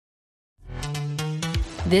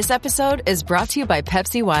This episode is brought to you by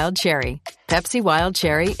Pepsi Wild Cherry. Pepsi Wild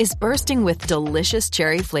Cherry is bursting with delicious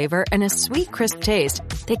cherry flavor and a sweet, crisp taste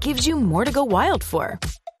that gives you more to go wild for.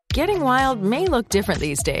 Getting wild may look different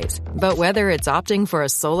these days, but whether it's opting for a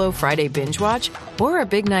solo Friday binge watch or a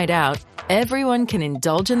big night out, everyone can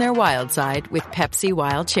indulge in their wild side with Pepsi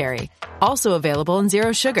Wild Cherry. Also available in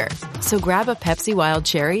Zero Sugar. So grab a Pepsi Wild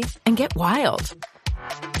Cherry and get wild.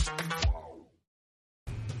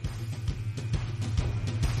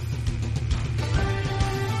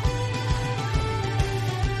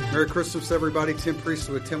 Merry Christmas, everybody. Tim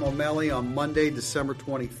Priestley with Tim O'Malley on Monday, December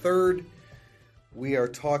 23rd. We are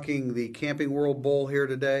talking the Camping World Bowl here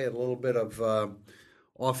today, a little bit of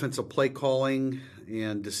offensive play calling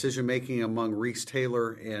and decision-making among Reese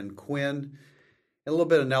Taylor and Quinn. And a little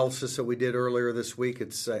bit of analysis that we did earlier this week.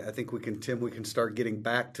 I think we can start getting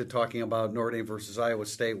back to talking about Notre Dame versus Iowa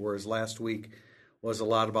State, whereas last week was a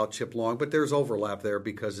lot about Chip Long. But there's overlap there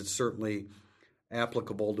because it's certainly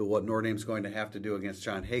applicable to what Notre Dame's going to have to do against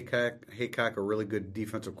John Haycock, a really good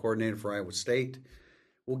defensive coordinator for Iowa State.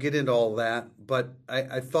 We'll get into all that, but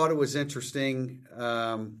I thought it was interesting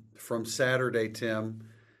from Saturday, Tim.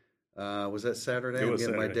 Was that Saturday? I'm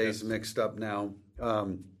getting my days mixed up now.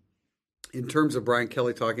 In terms of Brian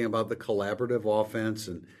Kelly talking about the collaborative offense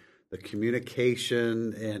and the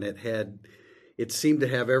communication, and it seemed to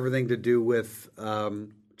have everything to do with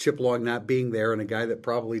Chip Long not being there, and a guy that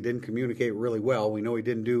probably didn't communicate really well. We know he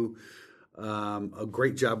didn't do a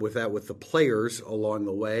great job with that with the players along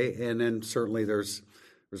the way, and then certainly there's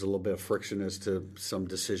a little bit of friction as to some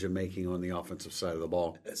decision making on the offensive side of the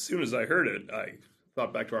ball. As soon as I heard it, I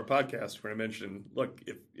thought back to our podcast where I mentioned, look,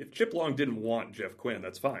 if Chip Long didn't want Jeff Quinn,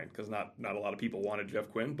 that's fine, because not a lot of people wanted Jeff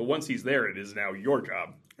Quinn. But once he's there, it is now your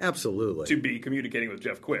job. Absolutely. To be communicating with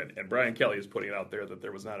Jeff Quinn. And Brian Kelly is putting it out there that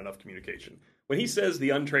there was not enough communication. When he says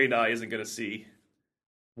the untrained eye isn't going to see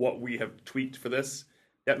what we have tweaked for this,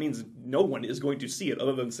 that means no one is going to see it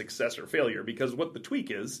other than success or failure, because what the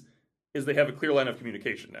tweak is they have a clear line of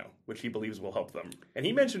communication now, which he believes will help them. And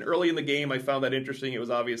he mentioned early in the game, I found that interesting. It was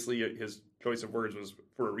obviously his choice of words was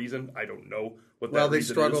for a reason. I don't know what that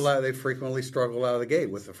reason is. They frequently struggle out of the gate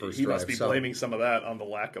with the first drive. He must be blaming some of that on the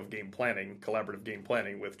lack of game planning, collaborative game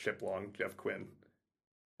planning with Chip Long, Jeff Quinn.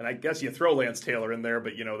 And I guess you throw Lance Taylor in there,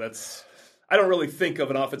 but that's... I don't really think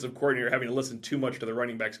of an offensive coordinator having to listen too much to the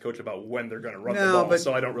running backs coach about when they're going to run the ball,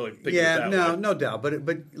 so I don't really think of it that way. No doubt. But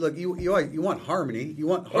look, you want harmony. You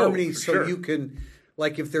want harmony so you can,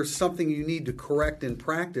 like, if there's something you need to correct in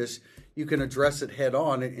practice, you can address it head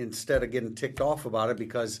on instead of getting ticked off about it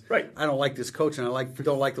because I don't like this coach and I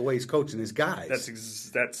don't like the way he's coaching his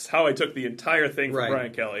guys. That's how I took the entire thing from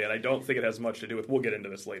Brian Kelly, and I don't think it has much to do with. We'll get into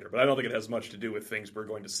this later, but I don't think it has much to do with things we're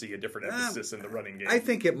going to see a different emphasis in the running game. I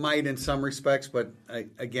think it might in some respects, but I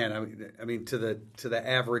mean to the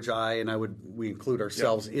average eye, and we include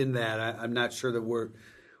ourselves in that. I'm not sure that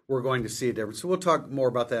we're going to see a difference. So we'll talk more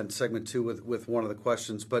about that in segment 2 with one of the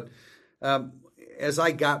questions, but. As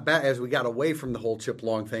we got away from the whole Chip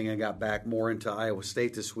Long thing and got back more into Iowa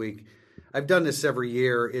State this week, I've done this every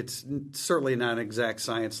year. It's certainly not an exact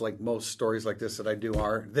science like most stories like this that I do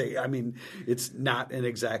are. It's not an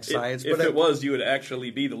exact science. If it was, you would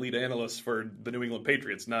actually be the lead analyst for the New England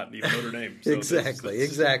Patriots, not even Notre Dame. So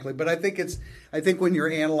exactly. But I think when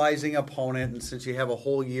you're analyzing opponent, and since you have a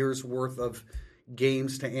whole year's worth of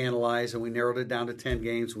games to analyze, and we narrowed it down to 10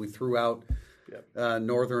 games, we threw out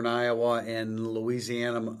Northern Iowa and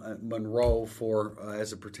Louisiana Monroe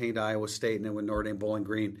as it pertained to Iowa State, and then with Notre Dame, Bowling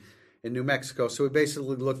Green, and New Mexico. So we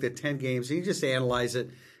basically looked at 10 games, and you just analyze it.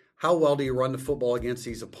 How well do you run the football against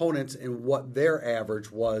these opponents, and what their average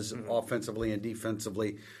was offensively and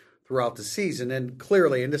defensively throughout the season? And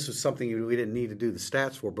clearly, and this was something we didn't need to do the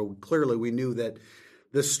stats for, but clearly we knew that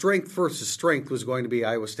the strength versus strength was going to be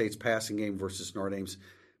Iowa State's passing game versus Notre Dame's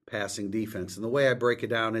passing defense. And the way I break it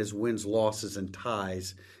down is wins, losses, and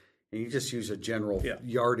ties. And you just use a general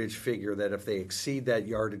yardage figure that if they exceed that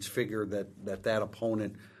yardage figure that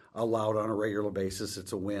opponent allowed on a regular basis,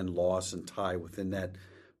 it's a win, loss, and tie within that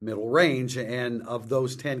middle range. And of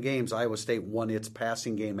those 10 games, Iowa State won its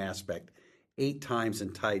passing game aspect 8 times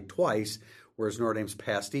and tied twice, whereas Notre Dame's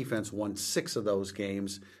pass defense won 6 of those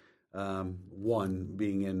games, one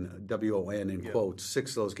being in WON in quotes.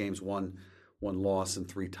 6 of those games won, 1 loss and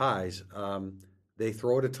 3 ties. They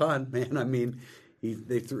throw it a ton, man. I mean,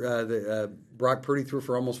 Brock Purdy threw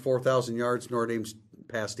for almost 4,000 yards. Notre Dame's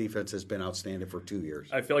pass defense has been outstanding for 2 years.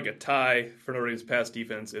 I feel like a tie for Notre Dame's pass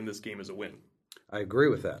defense in this game is a win. I agree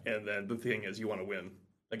with that. And then the thing is, you want to win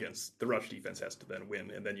against the rush defense has to then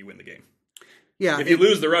win, and then you win the game. Yeah, if you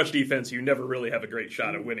lose the rush defense, you never really have a great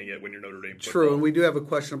shot at winning it when you're Notre Dame. Football. True, and we do have a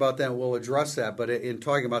question about that, and we'll address that. But in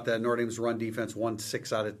talking about that, Notre Dame's run defense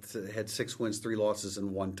had 6 wins, 3 losses,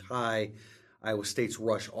 and 1 tie. Iowa State's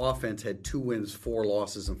rush offense had 2 wins, 4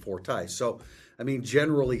 losses, and 4 ties. So, I mean,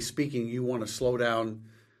 generally speaking, you want to slow down,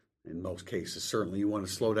 in most cases, certainly, you want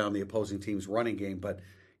to slow down the opposing team's running game. But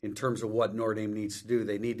in terms of what Notre Dame needs to do,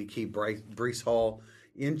 they need to keep Breece Hall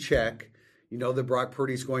in check. You know that Brock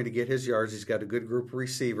Purdy's going to get his yards. He's got a good group of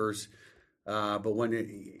receivers. But when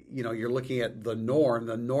you're looking at the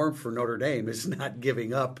norm for Notre Dame is not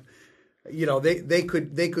giving up. You know, they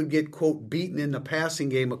could get, quote, beaten in the passing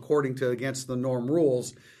game according to against the norm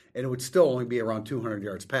rules, and it would still only be around 200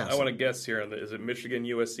 yards passing. I want to guess here. Is it Michigan,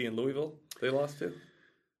 USC, and Louisville they lost to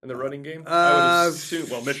in the running game? I would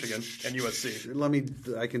assume, Michigan and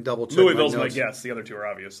USC. I can double check. Louisville's my guess. The other two are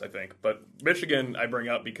obvious, I think. But Michigan I bring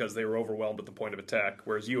up because they were overwhelmed at the point of attack,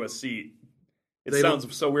 whereas USC, it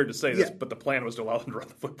sounds so weird to say this, but the plan was to allow them to run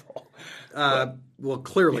the football. Well,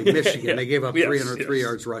 clearly Michigan. They gave up 303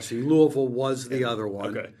 yards rushing. Louisville was the other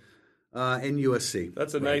one. Okay. And USC.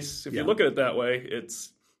 That's a nice, if you look at it that way,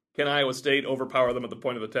 it's can Iowa State overpower them at the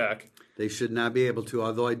point of attack? They should not be able to,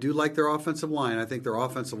 although I do like their offensive line. I think their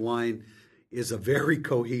offensive line is a very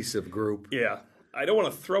cohesive group. Yeah. I don't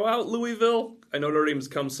want to throw out Louisville. I know Notre Dame's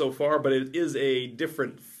come so far, but it is a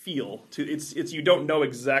different feel to it's you don't know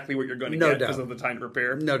exactly what you're going to get because of the time to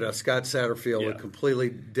prepare. No doubt. Scott Satterfield, a completely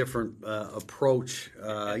different approach.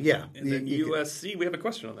 And then USC, we have a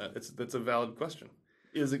question on that. That's a valid question.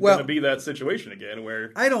 Is it going to be that situation again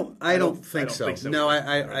where I don't think so. No,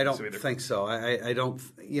 I don't think so. I don't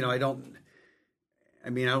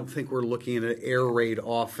think we're looking at an air raid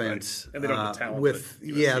offense. Right. And they don't have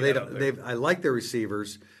the talent. I like their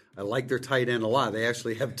receivers. I like their tight end a lot. They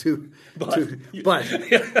actually have two. But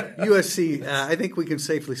USC, I think we can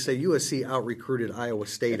safely say USC out-recruited Iowa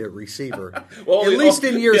State at receiver. At least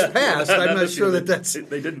in years past. I'm not sure that's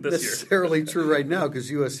they didn't this necessarily true right now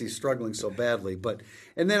because USC is struggling so badly.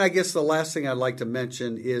 And then I guess the last thing I'd like to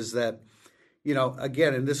mention is that,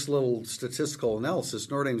 again, in this little statistical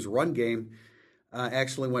analysis, Notre Dame's run game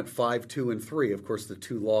actually went 5-2-3. Of course, the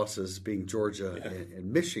 2 losses being Georgia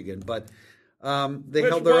and Michigan, but they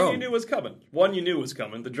held their own. One you knew was coming. One you knew was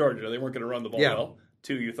coming. The Georgia, they weren't going to run the ball well.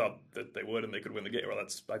 2, you thought that they would and they could win the game. Well,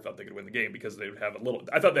 I thought they could win the game because they would have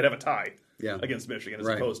I thought they'd have a tie against Michigan as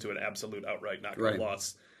opposed to an absolute outright knockout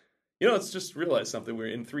loss. Let's just realize something. We're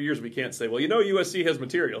in 3 years we can't say, USC has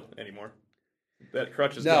material anymore. That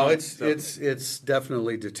crutch is gone. It's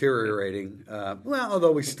definitely deteriorating.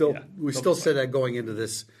 Although we still said that going into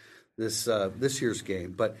this year's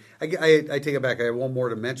game, but I take it back. I have one more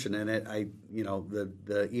to mention in it.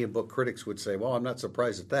 The Ian Book critics would say, "Well, I'm not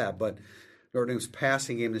surprised at that." But Notre Dame's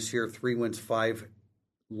passing game this year: 3 wins, 5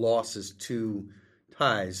 losses, 2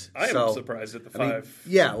 ties. I am surprised at the 5.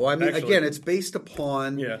 Again, it's based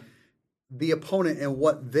upon the opponent and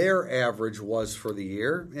what their average was for the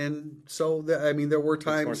year, and so there were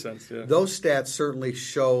times. Makes more sense, those stats certainly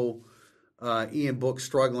show. Ian Book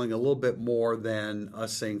struggling a little bit more than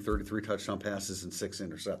us saying 33 touchdown passes and 6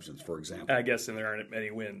 interceptions, for example. I guess, and there aren't many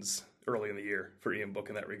wins early in the year for Ian Book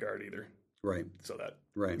in that regard either. Right. So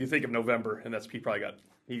you think of November, and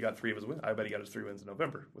he got 3 of his wins. I bet he got his 3 wins in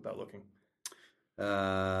November without looking.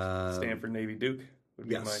 Stanford, Navy, Duke would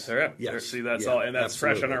be Yes. See, that's all, and that's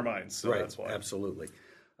fresh on our minds. So that's why. Absolutely.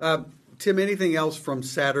 Tim, anything else from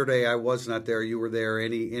Saturday? I was not there. You were there.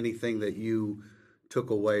 Anything that you took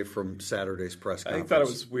away from Saturday's press conference? I thought it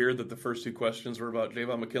was weird that the first 2 questions were about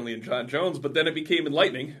Javon McKinley and John Jones, but then it became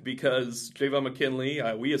enlightening because Javon McKinley,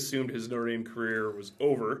 we assumed his Notre Dame career was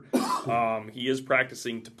over. He is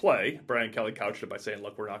practicing to play. Brian Kelly couched it by saying,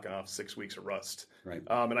 look, we're knocking off 6 weeks of rust. Right.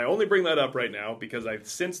 And I only bring that up right now because I've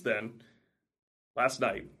since then, last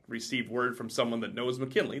night, received word from someone that knows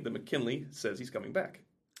McKinley that McKinley says he's coming back.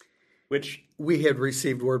 Which we had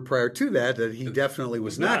received word prior to that he definitely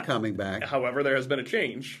was not coming back. However, there has been a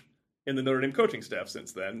change in the Notre Dame coaching staff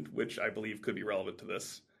since then, which I believe could be relevant to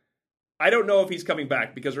this. I don't know if he's coming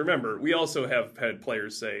back because, remember, we also have had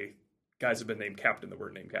players say guys have been named captain that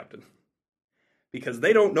weren't named captain because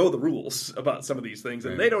they don't know the rules about some of these things,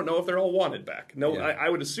 and they don't know if they're all wanted back. No, I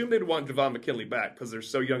would assume they'd want Javon McKinley back because they're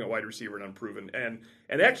so young at wide receiver and unproven. And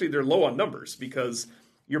actually, they're low on numbers because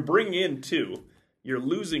you're bringing in 2. You're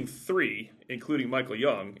losing 3, including Michael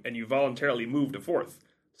Young, and you voluntarily moved a 4th.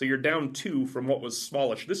 So you're down 2 from what was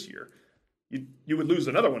smallish this year. You would lose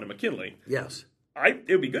another one to McKinley. Yes. It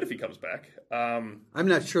would be good if he comes back. I'm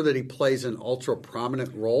not sure that he plays an ultra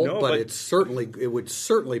prominent role, but it would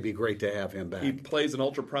certainly be great to have him back. He plays an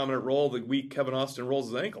ultra prominent role the week Kevin Austin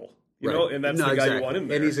rolls his ankle. You know, and that's the guy you want in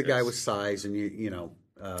there. And he's a guy with size, and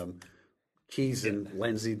Keys and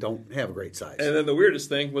Lindsey don't have a great size. And then the weirdest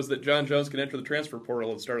thing was that John Jones can enter the transfer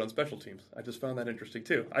portal and start on special teams. I just found that interesting,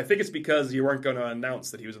 too. I think it's because you weren't going to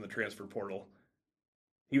announce that he was in the transfer portal.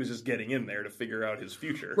 He was just getting in there to figure out his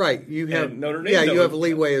future. Right. You have Notre Dame. You have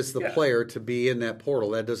leeway as the player to be in that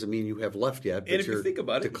portal. That doesn't mean you have left yet, but and if you think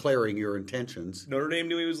about declaring your intentions. Notre Dame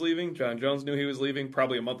knew he was leaving. John Jones knew he was leaving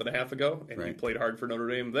probably a month and a half ago, and he played hard for Notre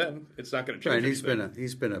Dame then. It's not going to change anything.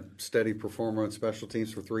 He's been a steady performer on special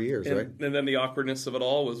teams for 3 years, right? And then the awkwardness of it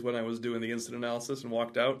all was when I was doing the instant analysis and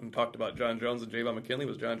walked out and talked about John Jones and Javon McKinley.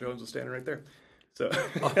 John Jones was standing right there. So,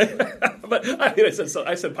 but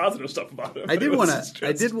I said positive stuff about him. I did want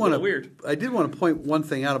to point one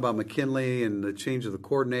thing out about McKinley and the change of the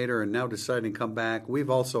coordinator, and now deciding to come back. We've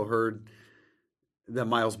also heard that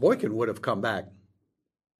Miles Boykin would have come back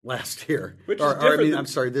last year,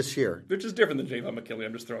 this year, which is different than Javon McKinley.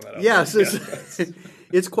 I'm just throwing that out. Yes,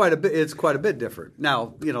 it's quite a bit. It's quite a bit different.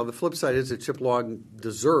 Now, the flip side is that Chip Long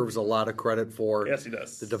deserves a lot of credit for he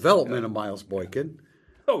does. The development of Miles Boykin.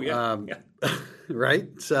 Oh yeah,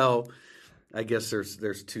 right. So, I guess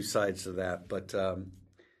there's two sides to that, but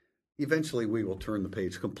eventually we will turn the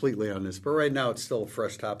page completely on this. But right now, it's still a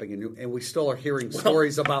fresh topic, and we still are hearing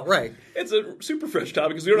stories about It's a super fresh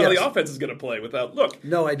topic because we don't know how the offense is going to play without. Look,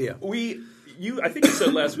 no idea. I think you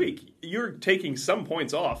said last week you're taking some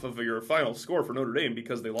points off of your final score for Notre Dame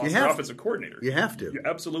because they lost their offensive coordinator. You have to. You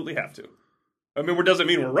absolutely have to. I mean, it doesn't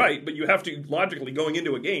mean we're right, but you have to, logically, going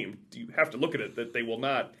into a game, you have to look at it that they will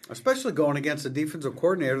not. Especially going against a defensive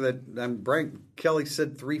coordinator that Brian Kelly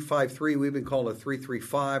said 3-5-3. We've been called a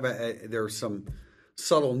 3-3-5. There are some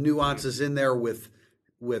subtle nuances in there with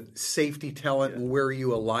safety talent and where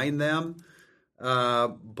you align them.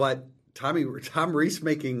 But Tom Rees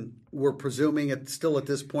we're presuming still at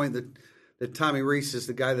this point that Tommy Rees is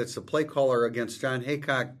the guy that's the play caller against John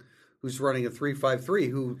Haycock, who's running a 3-5-3,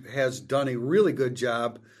 who has done a really good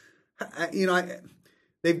job.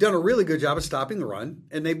 They've done a really good job of stopping the run,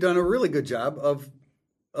 and they've done a really good job of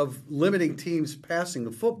limiting teams passing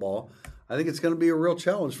the football. I think it's going to be a real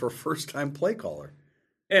challenge for a first-time play caller.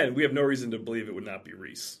 And we have no reason to believe it would not be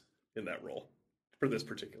Rees in that role for this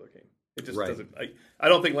particular game. It just doesn't. I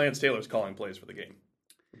don't think Lance Taylor's calling plays for the game.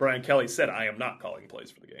 Brian Kelly said, "I am not calling plays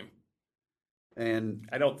for the game." And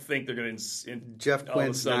I don't think they're going to Jeff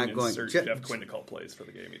Quinn's not going. Jeff Quinn to call plays for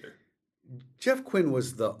the game either. Jeff Quinn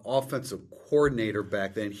was the offensive coordinator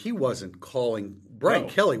back then. He wasn't calling. Brian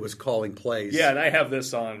Kelly was calling plays. Yeah, and I have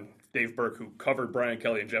this on Dave Burke, who covered Brian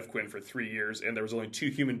Kelly and Jeff Quinn for 3 years, and there was only 2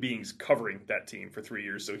 human beings covering that team for 3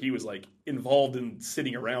 years. So he was involved in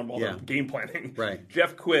sitting around while they were game planning. Right.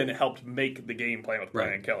 Jeff Quinn helped make the game plan with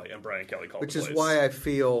Brian Kelly, and Brian Kelly called plays. Which is why I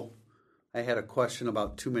feel I had a question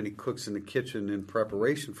about too many cooks in the kitchen in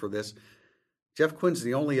preparation for this. Jeff Quinn's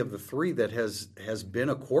the only of the 3 that has been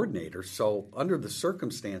a coordinator. So under the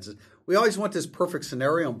circumstances, we always want this perfect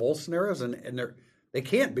scenario in both scenarios, and they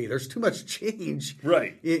can't be. There's too much change.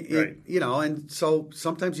 Right. And so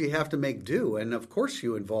sometimes you have to make do. And of course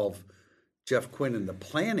you involve Jeff Quinn in the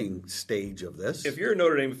planning stage of this. If you're a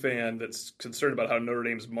Notre Dame fan that's concerned about how Notre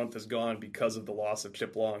Dame's month has gone because of the loss of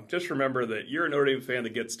Chip Long, just remember that you're a Notre Dame fan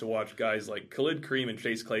that gets to watch guys like Khalid Kareem and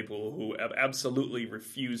Chase Claypool who have absolutely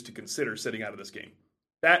refused to consider sitting out of this game.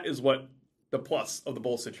 That is what the plus of the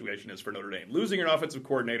bowl situation is for Notre Dame. Losing an offensive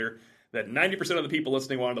coordinator that 90% of the people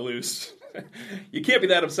listening wanted to lose. You can't be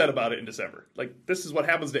that upset about it in December. This is what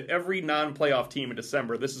happens to every non-playoff team in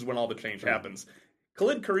December. This is when all the change happens.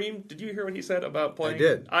 Khalid Kareem, did you hear what he said about playing? I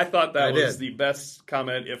did. I thought that was the best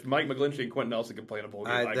comment. If Mike McGlinchey and Quentin Nelson can play in a bowl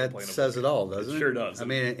game, I can play in a bowl game. That says it all, doesn't it? It sure does. I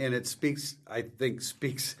mean, and it speaks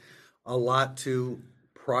a lot to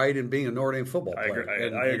pride in being a Notre Dame football player.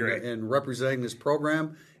 I agree. And representing this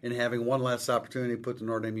program and having one last opportunity to put the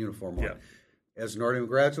Notre Dame uniform on. Yeah. As Notre Dame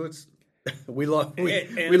graduates, we love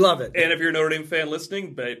it. And if you're a Notre Dame fan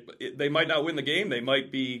listening, they might not win the game. They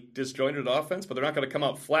might be disjointed offense, but they're not going to come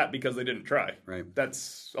out flat because they didn't try. Right.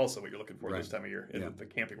 That's also what you're looking for this time of year in the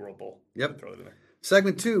Camping World Bowl. Yep. Throw that in there.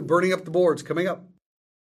 Segment 2, Burning Up the Boards, coming up.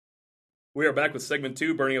 We are back with segment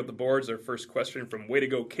 2, Burning Up the Boards. Our first question from Way to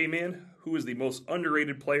Go K-Man. Who is the most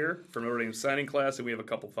underrated player from Notre Dame's signing class? And we have a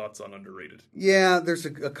couple thoughts on underrated. Yeah, there's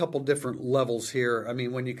a couple different levels here. I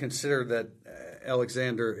mean, when you consider that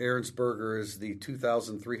Alexander Ahrensberger is the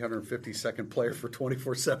 2,352nd player for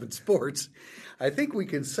 24/7 Sports, I think we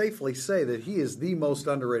can safely say that he is the most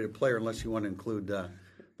underrated player, unless you want to include the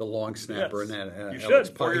long snapper in that. You should,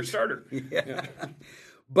 for your starter. Yeah.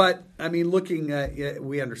 But, I mean,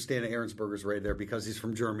 we understand Ahrensberger's right there because he's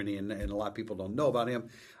from Germany, and a lot of people don't know about him.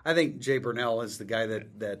 I think Jay Burnell is the guy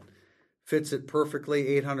that fits it perfectly.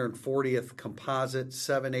 840th composite,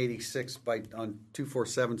 786 on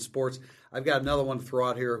 247 Sports. I've got another one to throw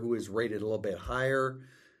out here who is rated a little bit higher,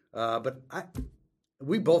 but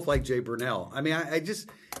we both like Jay Brunell. I mean,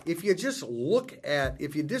 if you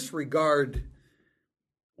disregard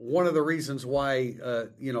one of the reasons why a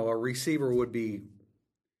receiver would be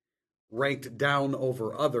ranked down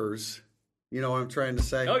over others, you know what I'm trying to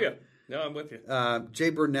say? Oh yeah, no, I'm with you.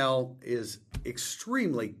 Jay Brunell is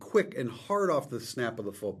extremely quick and hard off the snap of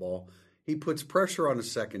the football. He puts pressure on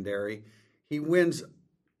his secondary. He wins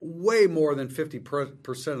way more than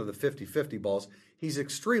 50% of the 50-50 balls. He's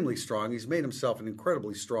extremely strong. He's made himself an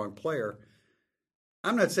incredibly strong player.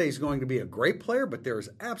 I'm not saying he's going to be a great player, but there is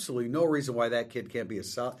absolutely no reason why that kid can't be a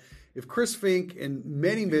solid. If Chris Fink and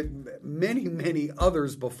many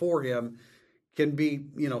others before him can be,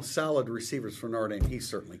 solid receivers for Notre Dame, he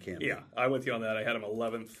certainly can. Yeah, I'm with you on that. I had him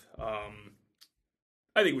 11th.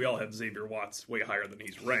 I think we all had Xavier Watts way higher than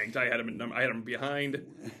he's ranked. I had him behind.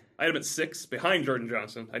 I had him at 6, behind Jordan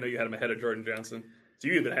Johnson. I know you had him ahead of Jordan Johnson. So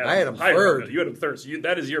you even had him. I had him higher. third. You had him third. So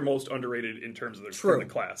that is your most underrated in terms of the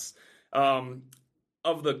class.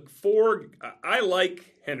 Of the 4, I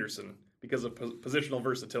like Henderson because of positional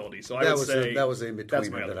versatility. So I would say that was in between.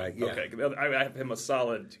 That's my other. Okay, I have him a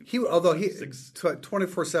solid.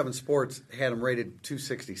 24/7 Sports had him rated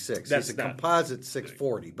 266. He's a composite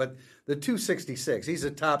 640, but the 266, he's a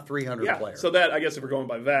top 300 player. So that, I guess if we're going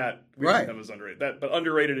by that, we have him as underrated. But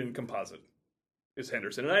underrated in composite is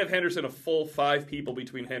Henderson, and I have Henderson a full 5 people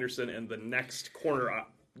between Henderson and the next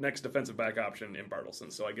defensive back option in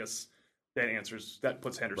Bartleson. So I guess that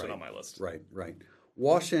puts Henderson on my list. Right.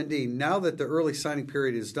 Wash ND, now that the early signing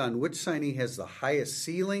period is done, which signee has the highest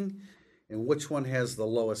ceiling and which one has the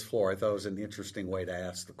lowest floor? I thought it was an interesting way to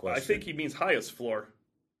ask the question. I think he means highest floor.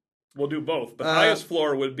 We'll do both. But highest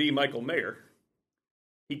floor would be Michael Mayer.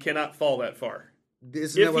 He cannot fall that far.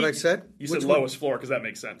 Isn't that what I said? You said lowest floor because that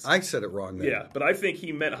makes sense. I said it wrong then. Yeah, but I think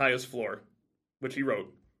he meant highest floor, which he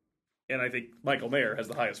wrote. And I think Michael Mayer has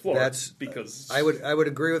the highest floor. Because I would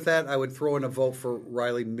agree with that. I would throw in a vote for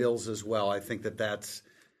Riley Mills as well. I think that's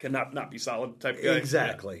cannot not be solid type guy.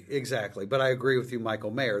 Exactly. But I agree with you,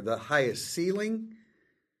 Michael Mayer. The highest ceiling,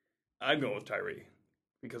 I'd go with Tyree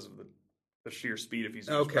because of the sheer speed if he's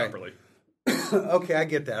used properly. Okay, I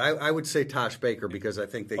get that. I would say Tosh Baker because I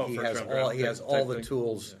think that he has all the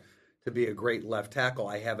tools to be a great left tackle.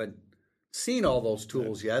 I haven't seen all those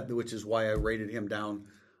tools yet, which is why I rated him down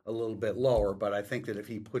a little bit lower, but I think that if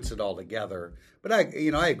he puts it all together, but I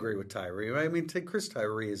agree with Tyree. I mean, Chris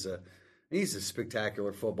Tyree he's a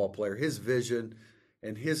spectacular football player. His vision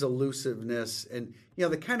and his elusiveness, and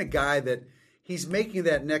the kind of guy that he's making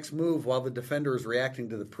that next move while the defender is reacting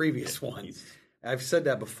to the previous one. I've said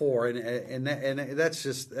that before, and that's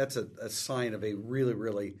a sign of a really,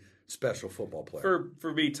 really special football player.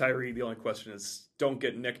 For me, Tyree, the only question is don't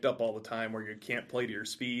get nicked up all the time where you can't play to your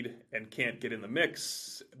speed and can't get in the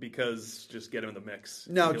mix, because just get him in the mix.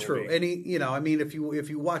 No, true. And if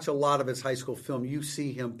you watch a lot of his high school film, you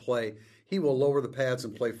see him play. He will lower the pads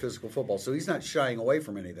and play physical football, so he's not shying away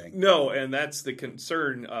from anything. No, and that's the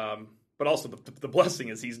concern. But also the blessing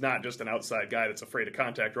is he's not just an outside guy that's afraid of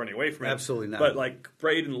contact running away from it. Absolutely not. But like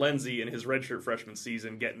Braden Lenzy in his redshirt freshman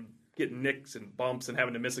season getting nicks and bumps and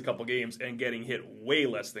having to miss a couple games and getting hit way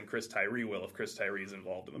less than Chris Tyree will if Chris Tyree is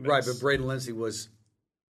involved in the mix. Right, but Braden Lenzy was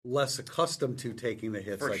less accustomed to taking the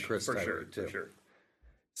hits Chris Tyree, too. For sure.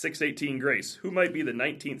 618 Grace, who might be the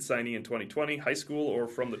 19th signee in 2020, high school or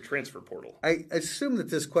from the transfer portal? I assume that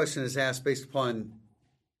this question is asked based upon,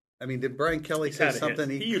 did Brian Kelly say something?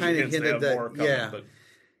 He kind of hinted that,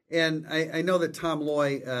 And I know that Tom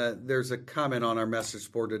Loy, there's a comment on our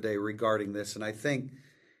message board today regarding this, and I think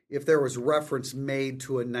if there was reference made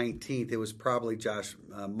to a 19th, it was probably Josh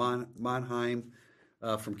Monheim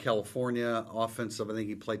from California, offensive. I think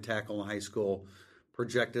he played tackle in high school,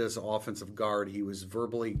 projected as an offensive guard. He was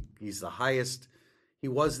the highest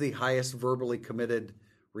verbally committed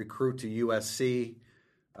recruit to USC.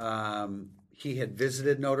 He had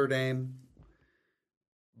visited Notre Dame,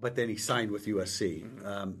 but then he signed with USC.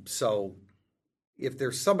 So if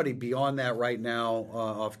there's somebody beyond that right now,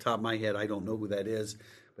 off the top of my head, I don't know who that is.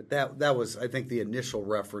 But that was, I think, the initial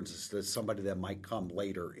reference to somebody that might come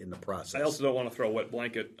later in the process. I also don't want to throw a wet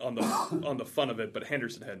blanket on the fun of it, but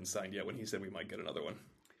Henderson hadn't signed yet when he said we might get another one.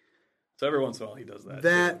 So every once in a while he does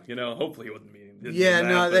that. Hopefully he wasn't meaning.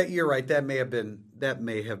 You're right. That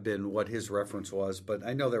may have been what his reference was. But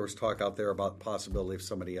I know there was talk out there about the possibility of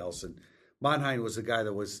somebody else. And Monheim was the guy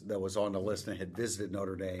that was on the list and had visited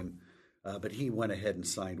Notre Dame, but he went ahead and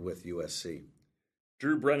signed with USC.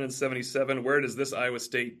 Drew Brennan, 77. Where does this Iowa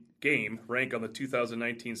State game rank on the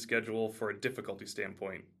 2019 schedule for a difficulty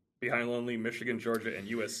standpoint? Behind only Michigan, Georgia, and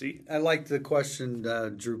USC? I liked the question,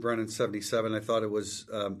 Drew Brennan, 77. I thought it was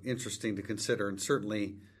interesting to consider, and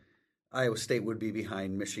certainly Iowa State would be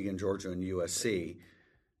behind Michigan, Georgia, and USC.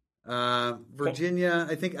 Virginia,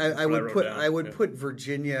 I think I would put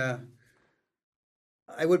Virginia.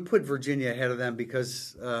 I would put Virginia ahead of them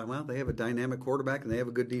because, they have a dynamic quarterback and they have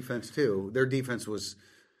a good defense too. Their defense was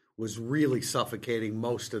really suffocating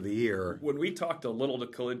most of the year. When we talked a little to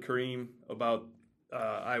Khalid Kareem about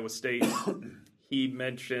Iowa State, he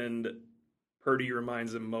mentioned Purdy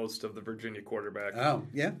reminds him most of the Virginia quarterback. Oh,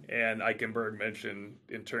 yeah. And Eichenberg mentioned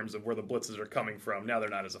in terms of where the blitzes are coming from. Now they're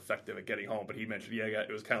not as effective at getting home, but he mentioned,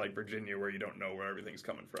 it was kind of like Virginia where you don't know where everything's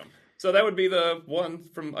coming from. So that would be the one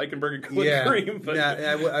from Eichenberg and Khalid Kareem. But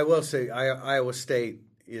I will say Iowa State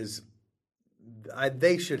is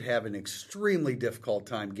they should have an extremely difficult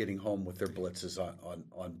time getting home with their blitzes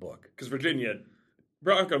on book. Because Virginia,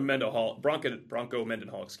 Bronco Mendenhall,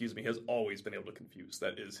 has always been able to confuse.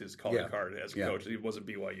 That is his calling card as a coach. He wasn't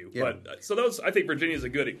BYU. Yeah. But so those, I think Virginia's a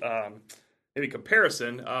good maybe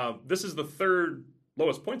comparison. This is the third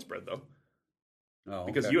lowest point spread, though. Oh,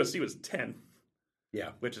 because USC was 10.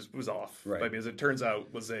 Yeah, which was off. Right. I mean, as it turns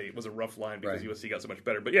out, was a rough line because right. USC got so much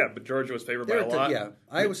better. But Georgia was favored by a lot. Yeah,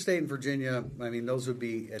 Iowa State and Virginia. I mean, those would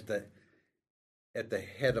be at the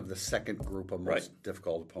head of the second group of most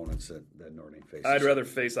difficult opponents that Notre Dame faces. I'd rather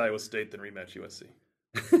face Iowa State than rematch USC.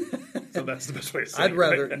 So that's the best way to say I'd it.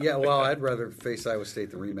 rather, right? I'd rather face Iowa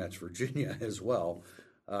State than rematch Virginia as well.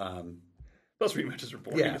 Those rematches are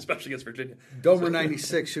boring, especially against Virginia. Domer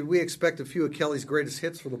 96. Should we expect a few of Kelly's greatest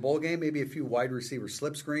hits for the bowl game? Maybe a few wide receiver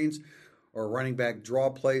slip screens or running back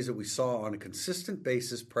draw plays that we saw on a consistent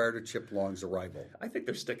basis prior to Chip Long's arrival? I think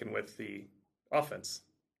they're sticking with the offense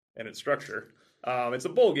and its structure. It's a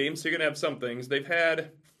bowl game, so you're going to have some things. They've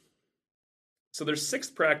had – so their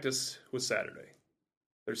sixth practice was Saturday.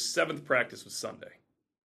 Their seventh practice was Sunday.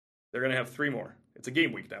 They're going to have three more. It's a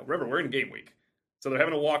game week now. Remember, we're in game week. So they're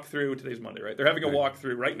having a walkthrough. Today's Monday, right? They're having a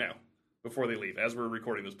walkthrough right now before they leave, as we're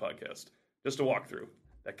recording this podcast. Just a walkthrough.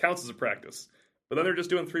 That counts as a practice. But then they're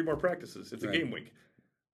just doing three more practices. It's a game week.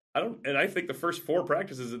 I think the first four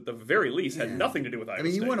practices, at the very least, had nothing to do with Iowa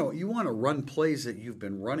State. You want to run plays that you've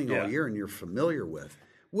been running all year and you're familiar with.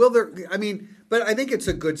 But I think it's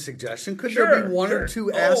a good suggestion. Could there be one or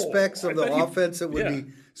two aspects of the offense that would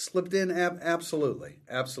be slipped in? Absolutely.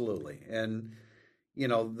 And,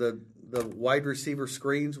 the wide receiver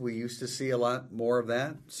screens, we used to see a lot more of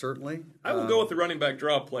that, certainly. I will go with the running back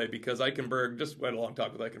draw play because Eichenberg, just had a long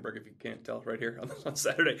talk with Eichenberg, if you can't tell right here on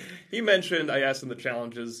Saturday. He mentioned, I asked him the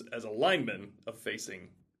challenges as a lineman of facing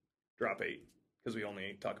drop eight, because we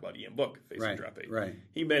only talk about Ian Book facing drop eight. Right.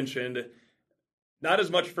 He mentioned, not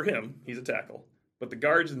as much for him, he's a tackle, but the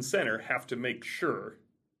guards and center have to make sure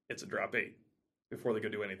it's a drop eight before they go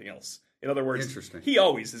do anything else. In other words, he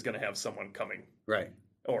always is going to have someone coming. Right.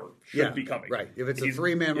 Or should be coming. Right. If it's a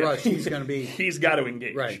three-man rush, he's going to be... He's got to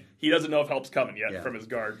engage. Right. He doesn't know if help's coming yet from his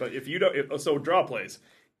guard. But if you don't... So draw plays.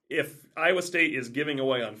 If Iowa State is giving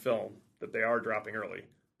away on film that they are dropping early,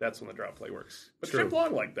 that's when the drop play works. But Chip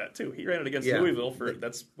Long liked that, too. He ran it against Louisville for...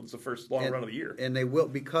 That was the first long run of the year. And they will...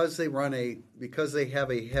 Because they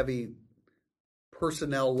have a heavy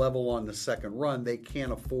personnel level on the second run, they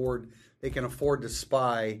can afford to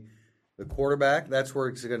spy... the quarterback. That's where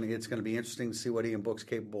it's going to be interesting to see what Ian Book's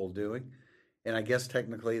capable of doing. And I guess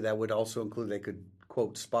technically that would also include they could,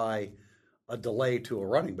 quote, spy a delay to a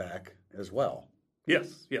running back as well.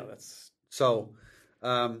 Yes. Yeah, that's... So...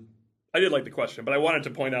 I did like the question, but I wanted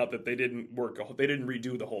to point out that they didn't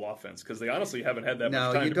redo the whole offense because they honestly haven't had that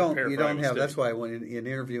much time to prepare for Iowa State. No, you don't have. That's why when in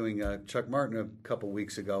interviewing Chuck Martin a couple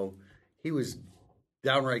weeks ago, he was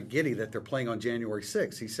downright giddy that they're playing on January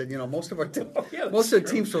 6th. He said, most of our most of the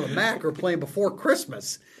teams from the MAC are playing before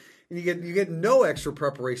Christmas, and you get no extra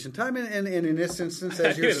preparation time. And in this instance,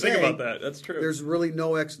 as you're saying, think about that. That's true. There's really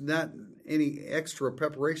not any extra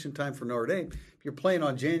preparation time for Notre Dame. If you're playing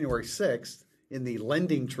on January 6th in the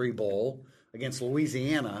Lending Tree Bowl against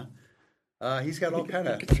Louisiana, he's got all kind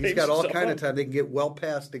of time. They can get well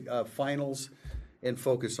past the finals and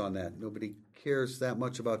focus on that. Nobody cares that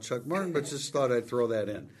much about Chuck Martin, but just thought I'd throw that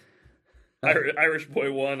in. Irish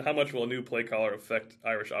Boy 1, how much will a new play caller affect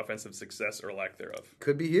Irish offensive success or lack thereof?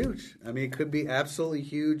 Could be huge. I mean, it could be absolutely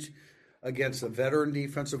huge against a veteran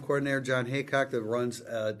defensive coordinator, John Haycock, that runs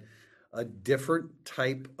a different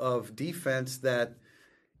type of defense that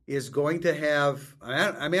is going to have –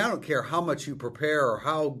 I don't care how much you prepare or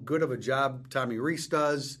how good of a job Tommy Rees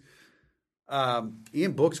does.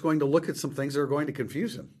 Ian Book's going to look at some things that are going to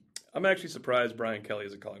confuse him. I'm actually surprised Brian Kelly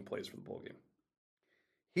isn't calling plays for the bowl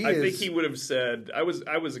game. I think he would have said, I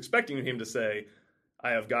was expecting him to say,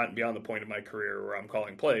 I have gotten beyond the point of my career where I'm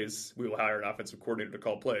calling plays. We will hire an offensive coordinator to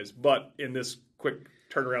call plays. But in this quick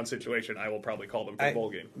turnaround situation, I will probably call them for the bowl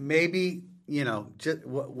game. Maybe,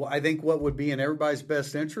 I think what would be in everybody's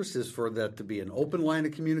best interest is for that to be an open line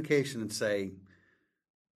of communication and say,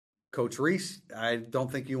 Coach Reese, I don't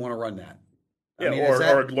think you want to run that.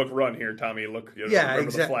 Or look, run here, Tommy. Look, remember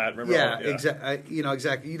the flat. Remember exactly.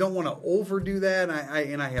 Exactly. You don't want to overdo that.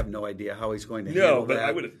 And I have no idea how he's going to handle that.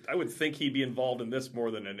 No, but I would think he'd be involved in this more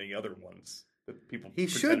than any other ones that people. He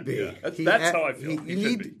should be. Yeah. That's how I feel.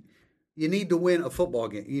 You need to win a football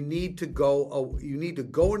game. You need to go. You need to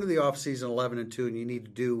go into the offseason 11-2, and you need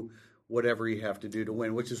to do whatever you have to do to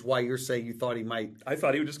win. Which is why you're saying you thought he might. I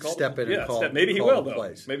thought he would just step in and call. Maybe he will, though.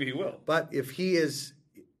 Plays. Maybe he will. But if he is.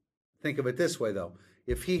 Think of it this way, though.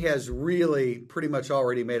 If he has really pretty much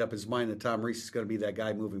already made up his mind that Tom Reese is going to be that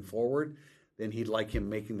guy moving forward, then he'd like him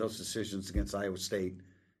making those decisions against Iowa State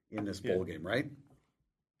in this bowl game, right?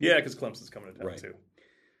 Yeah, because Clemson's coming to town, too.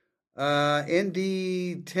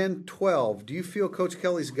 ND 10-12. Do you feel Coach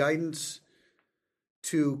Kelly's guidance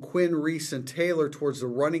to Quinn, Reese, and Taylor towards the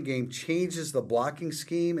running game changes the blocking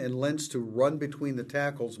scheme and lends to run between the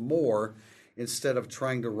tackles more instead of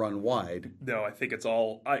trying to run wide? No, I think it's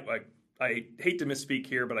all I hate to misspeak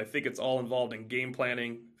here, but I think it's all involved in game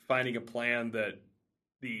planning, finding a plan that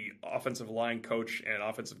the offensive line coach and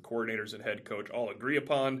offensive coordinators and head coach all agree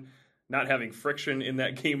upon, not having friction in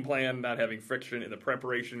that game plan, not having friction in the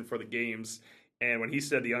preparation for the games. And when he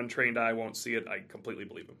said the untrained eye won't see it, I completely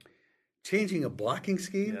believe him. Changing a blocking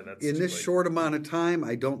scheme in this short amount of time,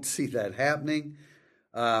 I don't see that happening.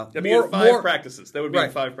 That'd be five practices. That would be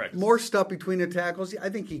 5 practices. More stuff between the tackles. I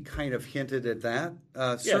think he kind of hinted at that.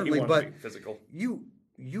 Certainly, but physical. You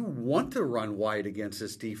want to run wide against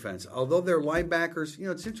this defense. Although their linebackers,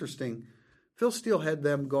 it's interesting. Phil Steele had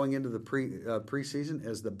them going into the preseason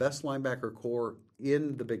as the best linebacker core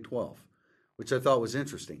in the Big 12, which I thought was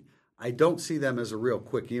interesting. I don't see them as a real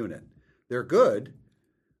quick unit. They're good.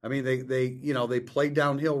 I mean, they play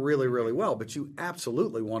downhill really, really well, but you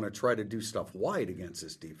absolutely want to try to do stuff wide against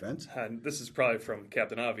this defense. And this is probably from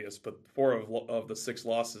Captain Obvious, but 4 of the 6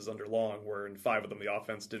 losses under Long, where in 5 of them the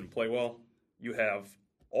offense didn't play well, you have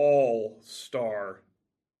all-star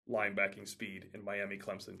linebacking speed in Miami,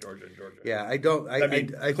 Clemson, Georgia, and Georgia. Yeah, I don't.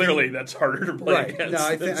 I clearly that's harder to play against. No,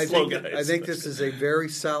 I think this is a very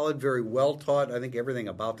solid, very well taught. I think everything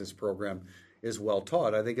about this program is well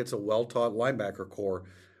taught. I think it's a well taught linebacker core.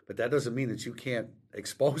 But that doesn't mean that you can't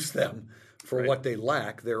expose them for what they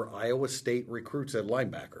lack. They're Iowa State recruits at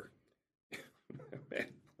linebacker.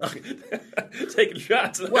 Taking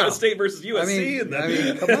shots at Iowa State versus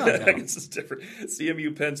USC. Come on now. This is different.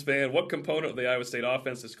 CMU Penn's fan, what component of the Iowa State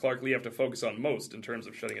offense does Clark Lee have to focus on most in terms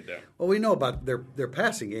of shutting it down? Well, we know about their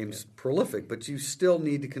passing game's prolific, but you still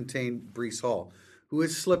need to contain Breece Hall, who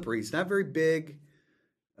is slippery. He's not very big.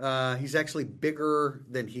 He's actually bigger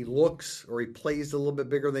than he looks, or he plays a little bit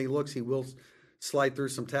bigger than he looks. He will slide through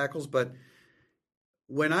some tackles, but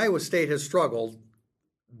when Iowa State has struggled,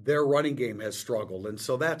 their running game has struggled, and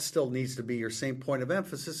so that still needs to be your same point of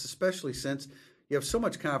emphasis, especially since you have so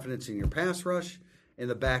much confidence in your pass rush and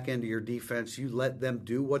the back end of your defense. You let them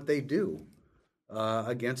do what they do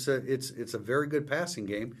against it's a very good passing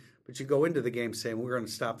game, but you go into the game saying we're going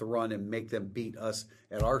to stop the run and make them beat us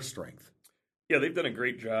at our strength. Yeah, they've done a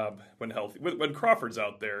great job when healthy. When Crawford's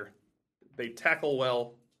out there, they tackle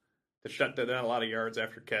well to shut down a lot of yards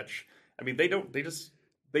after catch. I mean, they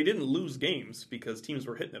didn't lose games because teams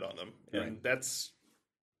were hitting it on them. And that's,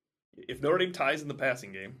 if Notre Dame ties in the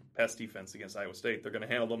passing game, pass defense against Iowa State, they're going to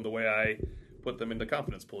handle them the way I put them in the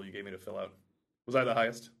confidence pool you gave me to fill out. Was I the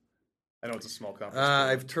highest? I know it's a small confidence pool.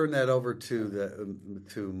 I've turned that over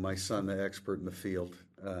to my son, the expert in the field.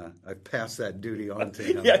 I've passed that duty on to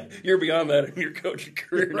him. Yeah, you're beyond that in your coaching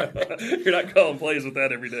career. You're not calling plays with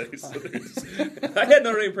that every day. So I had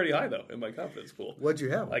Notre Dame pretty high, though, in my confidence pool. What'd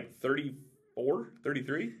you have? Like 34,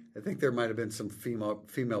 33? I think there might have been some female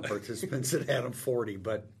participants that had them 40,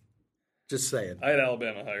 but just saying. I had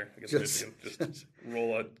Alabama higher. I guess Michigan. Just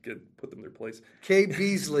roll out, put them in their place. Kay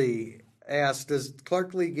Beasley asked, does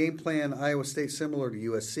Clark Lee game plan Iowa State similar to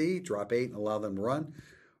USC, drop 8 and allow them to run?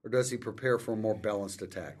 Or does he prepare for a more balanced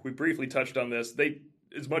attack? We briefly touched on this.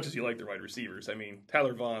 As much as you like the wide receivers, I mean,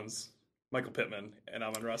 Tyler Vaughns, Michael Pittman, and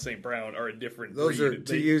Amon-Ra St. Brown are a different breed. Those are,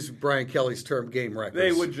 to use Brian Kelly's term, game wreckers.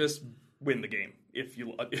 They would just win the game if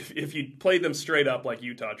you played them straight up like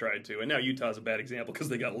Utah tried to. And now Utah's a bad example because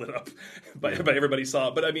they got lit up by everybody saw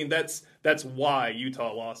it. But I mean, that's why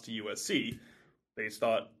Utah lost to USC. They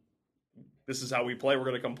thought this is how we play. We're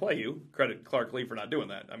going to come play you. Credit Clark Lee for not doing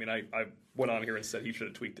that. I mean, I went on here and said he should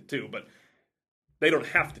have tweaked it too, but they don't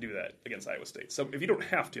have to do that against Iowa State. So if you don't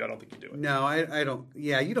have to, I don't think you do it. No, I don't.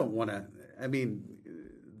 Yeah, you don't want to. I mean,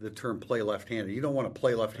 the term play left-handed. You don't want to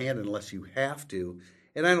play left-handed unless you have to,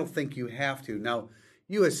 and I don't think you have to. Now,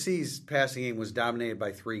 USC's passing game was dominated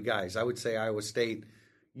by 3 guys. I would say Iowa State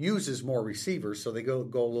uses more receivers, so they go a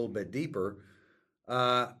little bit deeper.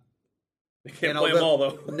 You can't play them all,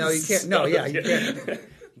 though. No, you can't. No, yeah, you can't.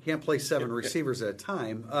 You can't play 7 receivers at a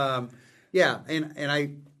time. And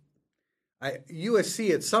I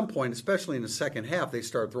USC at some point, especially in the second half, they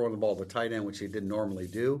start throwing the ball to the tight end, which they didn't normally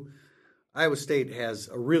do. Iowa State has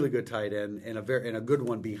a really good tight end and a good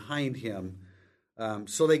one behind him,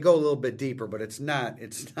 so they go a little bit deeper, but it's not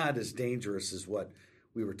as dangerous as what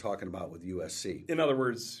we were talking about with USC. In other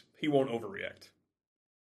words, he won't overreact.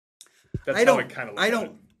 That's how it kind of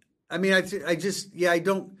looks. I mean, I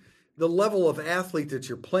don't. The level of athlete that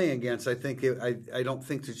you're playing against, I don't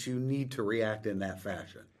think that you need to react in that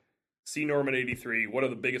fashion. C. Norman 83. What are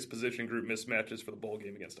the biggest position group mismatches for the bowl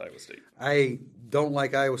game against Iowa State? I don't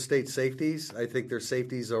like Iowa State safeties. I think their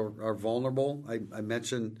safeties are vulnerable. I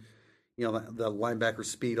mentioned, the linebacker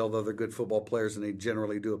speed, although they're good football players and they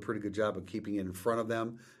generally do a pretty good job of keeping it in front of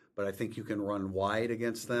them. But I think you can run wide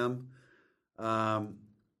against them.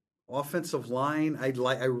 Offensive line,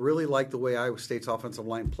 I really like the way Iowa State's offensive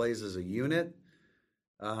line plays as a unit.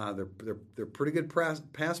 They're pretty good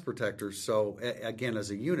pass protectors. So again,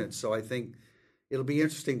 as a unit, so I think it'll be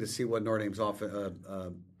interesting to see what Notre Dame's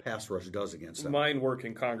pass rush does against them. Mine work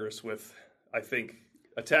in Congress with, I think,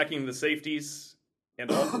 attacking the safeties, and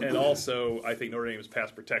also I think Notre Dame's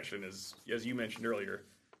pass protection is, as you mentioned earlier,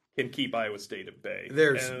 can keep Iowa State at bay.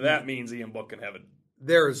 And that means Ian Book can have it.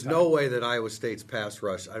 There is no way that Iowa State's pass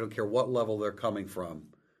rush, I don't care what level they're coming from,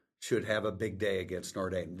 should have a big day against Notre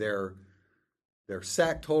Dame. Their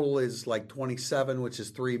sack total is like 27, which is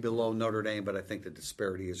 3 below Notre Dame, but I think the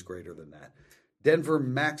disparity is greater than that. Denver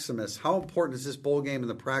Maximus, how important is this bowl game and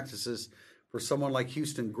the practices for someone like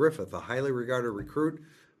Houston Griffith, a highly regarded recruit,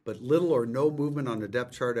 but little or no movement on the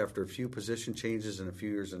depth chart after a few position changes and a few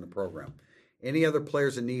years in the program? Any other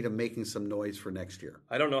players in need of making some noise for next year?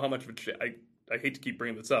 I don't know how much of I hate to keep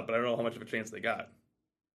bringing this up, but I don't know how much of a chance they got.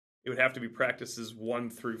 It would have to be practices 1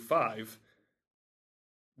 through 5,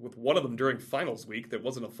 with one of them during finals week that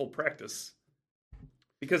wasn't a full practice.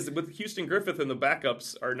 Because with Houston Griffith and the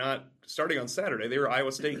backups are not starting on Saturday, they were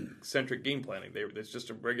Iowa State-centric game planning. It's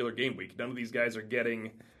just a regular game week. None of these guys are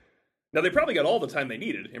getting... Now, they probably got all the time they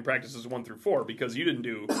needed in practices 1 through 4 because you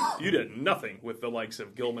did nothing with the likes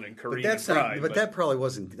of Gilman and Kareem and Fry. But that probably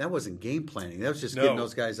wasn't game planning. That was just getting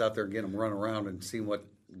those guys out there and getting them run around and seeing what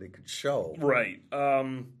they could show. Right.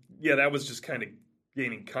 That was just kind of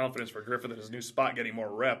gaining confidence for Griffith in his new spot, getting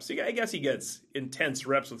more reps. I guess he gets intense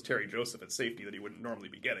reps with Terry Joseph at safety that he wouldn't normally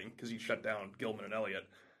be getting because he shut down Gilman and Elliott.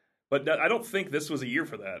 But I don't think this was a year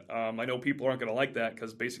for that. I know people aren't going to like that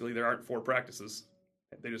because basically there aren't 4 practices.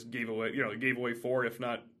 They just gave away 4, if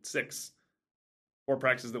not 6. 4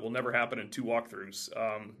 practices that will never happen in 2 walkthroughs,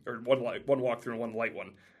 or one walkthrough and one light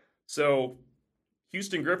one. So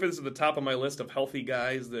Houston Griffith's at the top of my list of healthy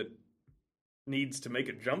guys that needs to make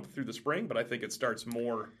a jump through the spring, but I think it starts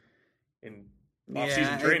more in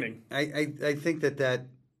off-season training. I think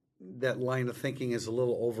that line of thinking is a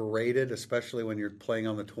little overrated, especially when you're playing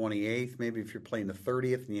on the 28th. Maybe if you're playing the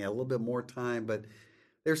 30th and you have a little bit more time, but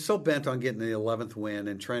they're so bent on getting the 11th win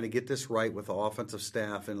and trying to get this right with the offensive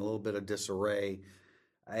staff in a little bit of disarray.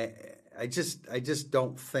 I just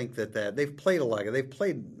don't think that they've played a lot. They've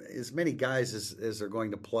played as many guys as they're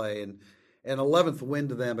going to play, and an 11th win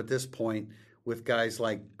to them at this point with guys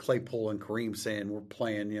like Claypool and Kareem saying we're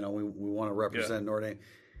playing, we want to represent Notre Dame.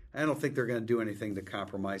 I don't think they're going to do anything to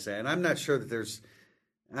compromise that, and I'm just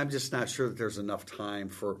not sure that there's enough time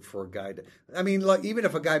for a guy to. I mean, even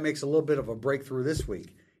if a guy makes a little bit of a breakthrough this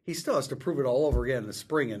week, he still has to prove it all over again in the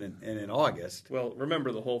spring and in August. Well,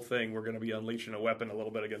 remember the whole thing. We're going to be unleashing a weapon a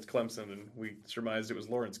little bit against Clemson, and we surmised it was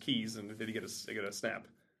Lawrence Keys, and did he get a snap?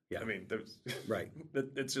 Yeah, I mean, right.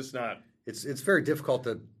 It's just not. It's very difficult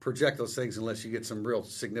to project those things unless you get some real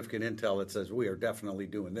significant intel that says we are definitely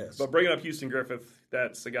doing this. But bringing up Houston Griffith,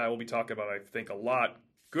 that's the guy we'll be talking about, I think, a lot,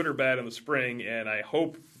 good or bad in the spring, and I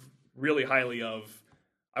hope really highly of.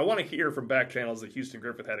 I want to hear from back channels that Houston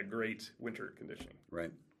Griffith had a great winter conditioning.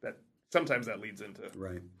 Right. That sometimes that leads into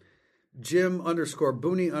right.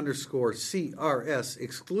 Jim_Booney_CRS,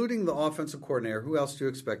 excluding the offensive coordinator, who else do you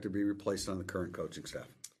expect to be replaced on the current coaching staff?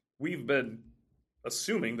 We've been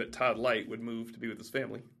assuming that Todd Light would move to be with his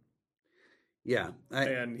family. Yeah.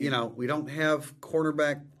 We don't have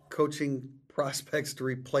cornerback coaching prospects to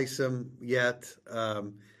replace him yet.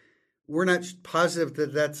 We're not positive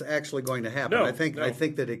that that's actually going to happen. No, I think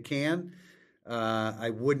that it can. I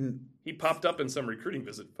wouldn't. He popped up in some recruiting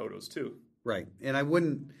visit photos too. Right, and I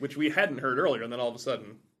wouldn't. Which we hadn't heard earlier, and then all of a sudden,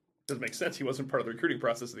 it doesn't make sense. He wasn't part of the recruiting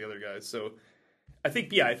process of the other guys. So I think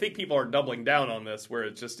people are doubling down on this, where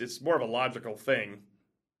it's more of a logical thing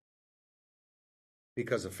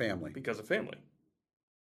because of family.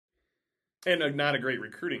 And not a great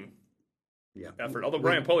recruiting effort. Although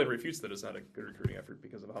Brian Polian refutes that it's not a good recruiting effort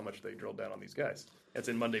because of how much they drilled down on these guys. That's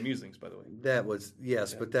in Monday Musings, by the way. That was,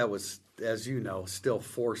 but that was, as you know, still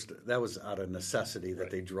forced. That was out of necessity that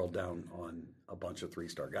they drilled down on a bunch of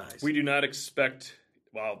 3-star guys. We do not expect,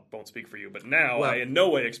 well, I won't speak for you, but now I in no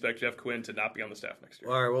way expect Jeff Quinn to not be on the staff next year.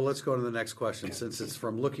 All right, well, let's go to the next question since it's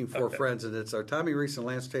from Looking for Friends, and it's, are Tommy Rees and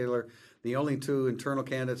Lance Taylor the only 2 internal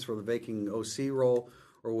candidates for the vacant OC role,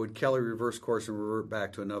 or would Kelly reverse course and revert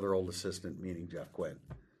back to another old assistant, meaning Jeff Quinn?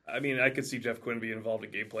 I mean, I could see Jeff Quinn being involved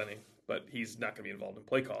in game planning, but he's not going to be involved in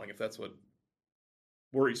play calling if that's what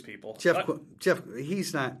worries people. Jeff,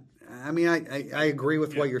 he's not. I mean, I agree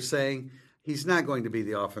with what you're saying. He's not going to be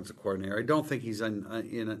the offensive coordinator. I don't think he's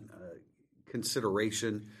in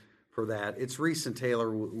consideration for that. It's Rees and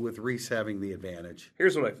Taylor, with Rees having the advantage.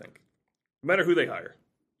 Here's what I think. No matter who they hire,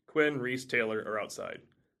 Quinn, Rees, Taylor, or outside,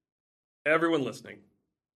 everyone listening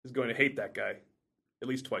is going to hate that guy at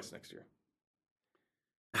least twice next year.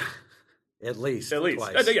 At least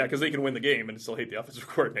twice. Yeah, because they can win the game and still hate the offensive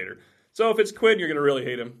coordinator. So if it's Quinn, you're going to really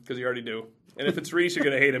hate him because you already do. And if it's Rees, you're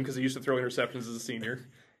going to hate him because he used to throw interceptions as a senior.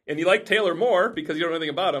 And you like Taylor more because you don't know anything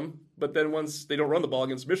about him. But then once they don't run the ball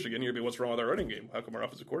against Michigan, you're going to be, what's wrong with our running game? How come our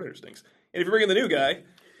offensive coordinator stinks? And if you bring in the new guy,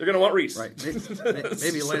 they're going to want Rees. Right.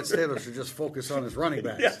 Maybe Lance Taylor should just focus on his running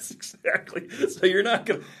backs. Yes, exactly. So you're not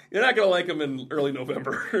going to like him in early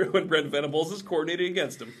November when Brent Venables is coordinating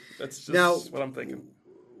against him. That's just what I'm thinking.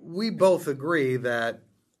 We both agree that,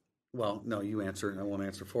 well, no, you answer and I won't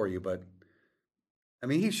answer for you, but I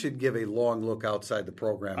mean, he should give a long look outside the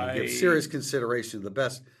program and give serious consideration to the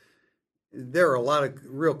best. There are a lot of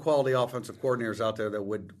real quality offensive coordinators out there that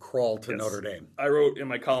would crawl to Notre Dame. I wrote in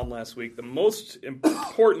my column last week, the most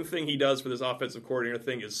important thing he does for this offensive coordinator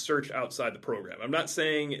thing is search outside the program. I'm not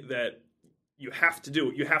saying that you have to do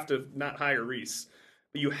it. You have to not hire Rees,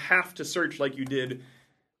 but you have to search like you did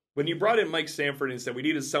when you brought in Mike Sanford and said we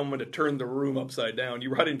needed someone to turn the room upside down. You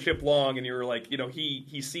brought in Chip Long and you were like,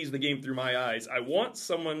 he sees the game through my eyes. I want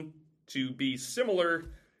someone to be similar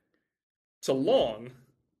to Long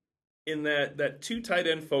in that 2 tight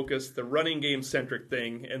end focus, the running game centric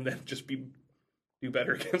thing, and then just do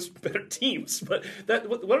better against better teams. But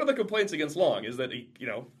what are the complaints against Long is that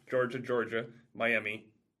Georgia, Miami,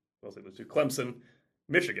 we'll say the 2, Clemson,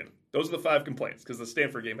 Michigan. Those are the 5 complaints because the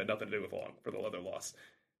Stanford game had nothing to do with Long for the other loss.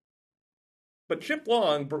 But Chip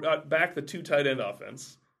Long brought back the 2 tight end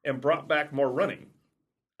offense and brought back more running.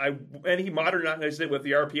 And he modernized it with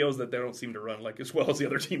the RPOs that they don't seem to run like as well as the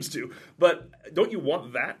other teams do. But don't you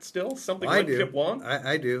want that still? Something like Chip Long?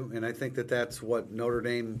 I do, and I think that that's what Notre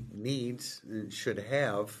Dame needs and should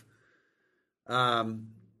have.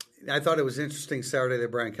 I thought it was interesting Saturday that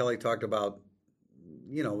Brian Kelly talked about,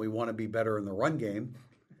 we want to be better in the run game.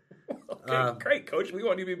 Okay, great, Coach. We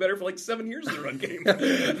want you to be better for like 7 years in the run game.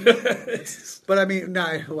 But I mean,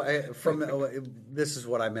 this is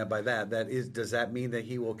what I meant by that. Does that mean that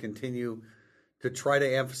he will continue to try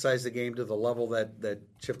to emphasize the game to the level that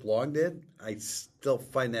Chip Long did? I still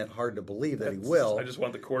find that hard to believe that he will. I just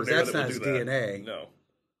want the coordinator that will do that. That's not his DNA. No.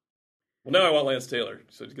 Well, now I want Lance Taylor,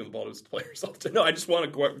 so to give the ball to his players all the time. No, I just want a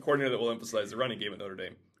coordinator that will emphasize the running game at Notre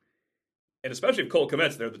Dame. And especially if Cole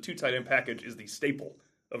Kmet's there, the 2 tight end package is the staple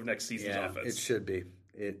of next season's offense. It should be.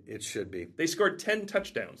 It should be. They scored 10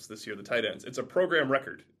 touchdowns this year, the tight ends. It's a program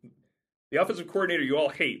record. The offensive coordinator you all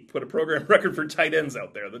hate put a program record for tight ends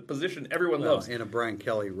out there, the position everyone loves. And a Brian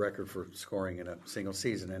Kelly record for scoring in a single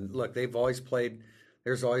season. And look, they've always played,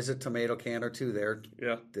 there's always a tomato can or 2 there.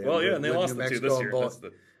 Yeah. And they lost the 2 this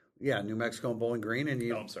year. New Mexico and Bowling Green. And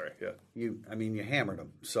I'm sorry, yeah. You hammered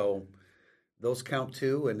them. So those count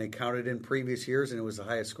too, and they counted in previous years, and it was the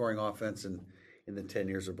highest scoring offense in the 10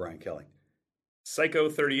 years of Brian Kelly. Psycho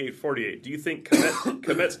 3848. Do you think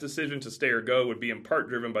Kmet's decision to stay or go would be in part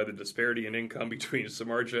driven by the disparity in income between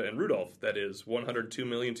Samardzija and Rudolph? That is $102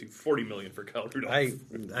 million to $40 million for Kyle Rudolph.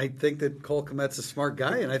 I think that Cole Kmet's a smart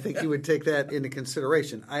guy, and I think he would take that into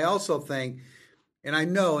consideration. I also think, and I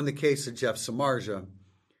know in the case of Jeff Samardzija,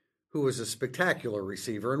 who was a spectacular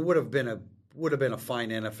receiver and would have been a fine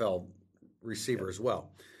NFL receiver as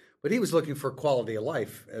well. But he was looking for quality of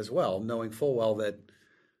life as well, knowing full well that,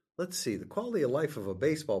 let's see, the quality of life of a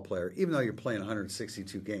baseball player, even though you're playing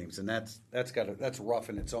 162 games, and that's rough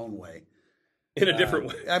in its own way. In a different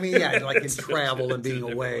way. I mean, yeah, like in travel and being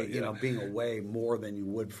away, being away more than you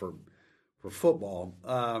would for football.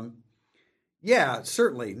 Yeah,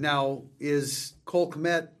 certainly. Now, is Cole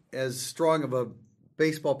Kmet as strong of a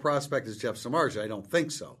baseball prospect as Jeff Samardzija? I don't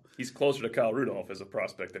think so. He's closer to Kyle Rudolph as a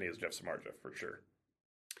prospect than he is Jeff Samardzija, for sure.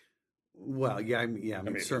 Well, yeah, I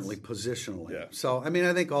mean certainly positionally. Yeah. So, I mean,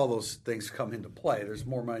 I think all those things come into play. There's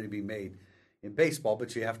more money to be made in baseball,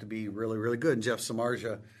 but you have to be really, really good. And Jeff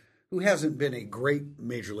Samardzija, who hasn't been a great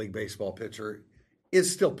Major League Baseball pitcher,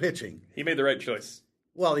 is still pitching. He made the right choice.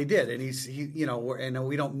 Well, he did, and and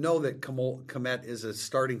we don't know that Kmet is a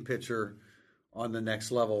starting pitcher on the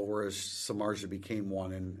next level, whereas Samardzija became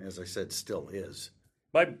one, and as I said, still is.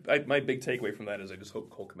 My big takeaway from that is I just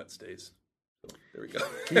hope Cole Kmet stays. So, there we go.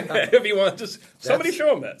 If you want, just somebody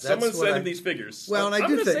show him that. Someone send him these figures. Well, and I'm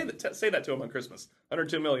going to say that to him on Christmas.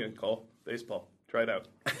 $102 million, Cole, baseball. Try it out.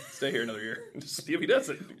 Stay here another year. Just see if he does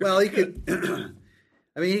it. Well, he could.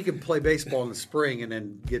 I mean, he could play baseball in the spring and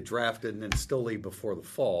then get drafted and then still leave before the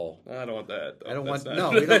fall. I don't want that. I don't want.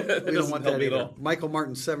 No, we don't want that either. Michael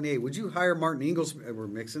Martin, 78. Would you hire Martin Inglesby? We're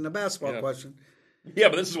mixing the basketball question. Yeah,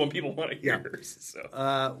 but this is what people want to hear. Yeah.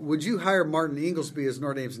 So. Would you hire Martin Inglesby as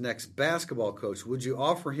Notre Dame's next basketball coach? Would you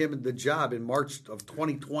offer him the job in March of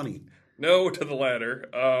 2020? No to the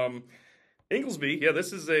latter. Inglesby, yeah,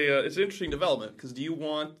 this is it's an interesting development because do you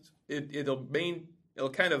want it? It'll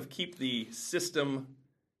kind of keep the system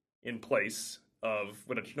in place of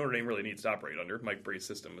what Notre Dame really needs to operate under. Mike Brey's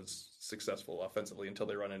system is successful offensively until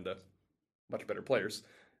they run into much better players.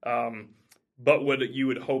 But you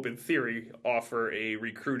would hope, in theory, offer a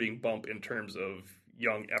recruiting bump in terms of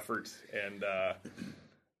young effort and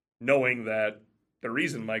knowing that the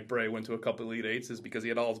reason Mike Brey went to a couple of Elite Eights is because he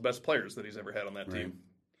had all his best players that he's ever had on that team.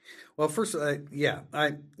 Well, first,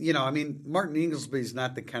 Martin Inglesby is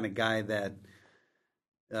not the kind of guy that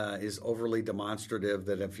is overly demonstrative,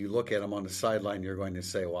 that if you look at him on the sideline, you're going to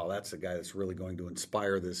say, wow, that's the guy that's really going to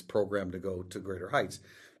inspire this program to go to greater heights.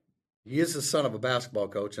 He is the son of a basketball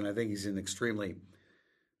coach, and I think he's an extremely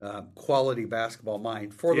quality basketball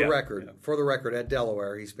mind. For the record, at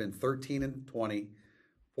Delaware, he's been 13-20,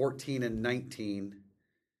 14-19,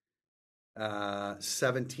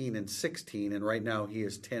 17-16, and right now he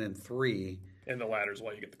is 10-3. And the latter is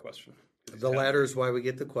why you get the question. The latter is why we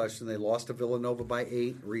get the question. They lost to Villanova by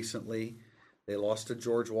 8 recently. They lost to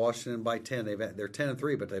George Washington by 10. They're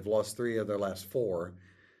 10-3, but they've lost 3 of their last 4.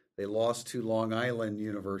 They lost to Long Island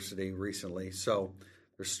University recently, so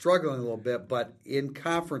they're struggling a little bit. But in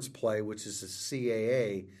conference play, which is the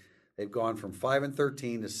CAA, they've gone from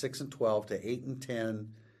 5-13 to 6-12 to 8-10, and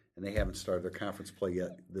they haven't started their conference play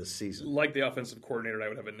yet this season. Like the offensive coordinator, I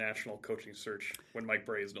would have a national coaching search when Mike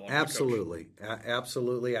Brey is no longer Absolutely.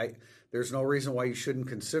 Absolutely. There's no reason why you shouldn't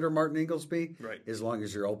consider Martin Inglesby, right, as long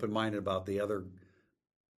as you're open-minded about the other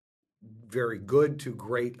very good to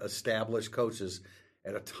great established coaches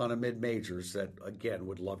at a ton of mid-majors that, again,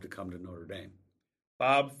 would love to come to Notre Dame.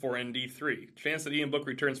 Bob for ND3. Chance that Ian Book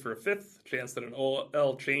returns for a 5th. Chance that an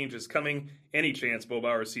OL change is coming. Any chance Bo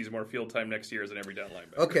Bauer sees more field time next year as an every down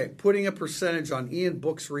linebacker. Okay, putting a percentage on Ian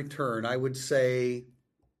Book's return, I would say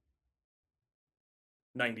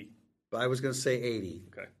 90. I was going to say 80.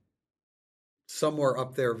 Okay. Somewhere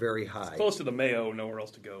up there very high. It's close to the Mayo, nowhere else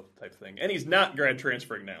to go type thing. And he's not grad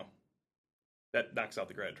transferring now. That knocks out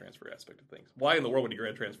the grad transfer aspect of things. Why in the world would he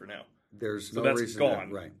grad transfer now? There's no reason. Gone.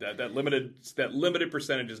 Right. That limited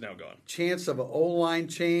percentage is now gone. Chance of an O-line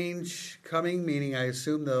change coming, meaning I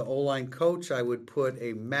assume the O-line coach. I would put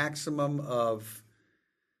a maximum of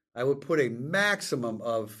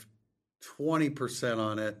 20%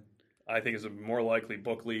 on it. I think it's more likely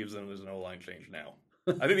Book leaves than there's an O-line change now.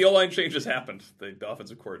 I think the O-line change has happened. The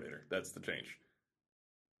offensive coordinator. That's the change.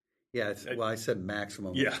 Yeah, I said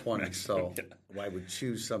maximum of 20, so I would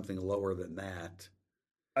choose something lower than that.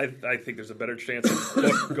 I think there's a better chance of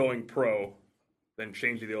Book going pro than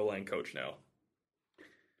changing the O-line coach now.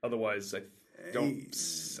 Otherwise, I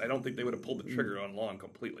don't think they would have pulled the trigger on Long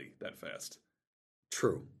completely that fast.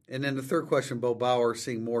 True. And then the third question, Bo Bauer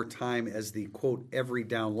seeing more time as the, quote, every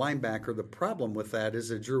down linebacker. The problem with that is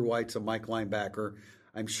that Drew White's a Mike linebacker.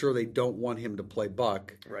 I'm sure they don't want him to play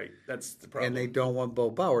Buck. Right, that's the problem. And they don't want Bo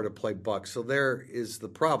Bauer to play Buck. So there is the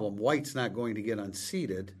problem. White's not going to get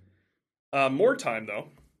unseated. More time, though,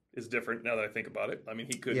 is different now that I think about it. I mean,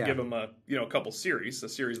 he could give him a couple series, a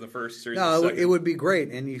series in the first, series in the second. It would be great.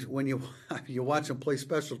 And when you watch him play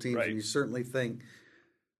special teams, right, and you certainly think,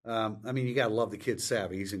 you got to love the kid's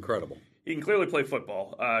savvy. He's incredible. He can clearly play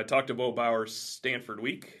football. I talked to Bo Bauer Stanford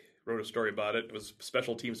week wrote a story about it. It was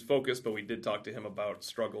special teams focused, but we did talk to him about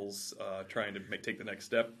struggles trying to take the next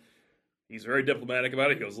step. He's very diplomatic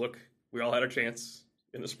about it. He goes, look, we all had our chance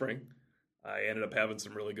in the spring. I ended up having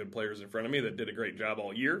some really good players in front of me that did a great job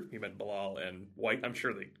all year. He meant Bilal and White. I'm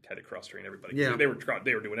sure they had to cross-train everybody. Yeah. They were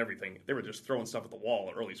doing everything. They were just throwing stuff at the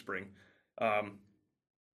wall early spring.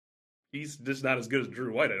 He's just not as good as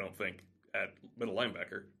Drew White, I don't think, at middle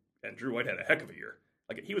linebacker. And Drew White had a heck of a year.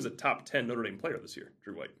 Like, he was a top 10 Notre Dame player this year,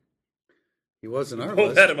 Drew White. He was in our Both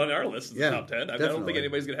list. had him on our list as Yeah, the top 10. I don't definitely. think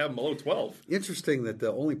anybody's going to have him below 12. Interesting that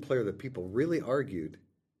the only player that people really argued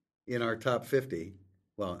in our top 50,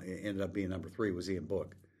 well, it ended up being number 3, was Ian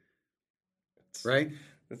Book. Right?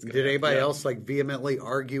 Did anybody else like vehemently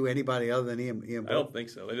argue anybody other than Ian Book? I don't think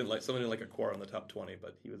so. They didn't like someone didn't like Aquara in the top 20,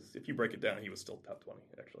 but he was. If you break it down, he was still top 20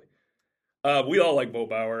 actually. We all like Bo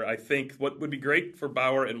Bauer. I think what would be great for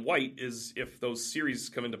Bauer and White is if those series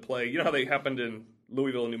come into play. You know how they happened in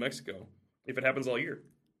Louisville and New Mexico. If it happens all year,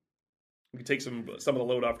 you can take some of the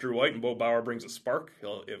load off Drew White, and Bo Bauer brings a spark.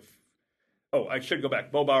 I should go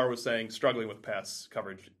back. Bo Bauer was saying struggling with pass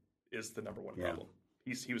coverage is the number one problem.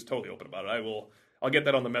 He was totally open about it. I'll get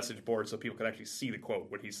that on the message board so people can actually see the quote,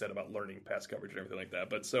 what he said about learning pass coverage and everything like that.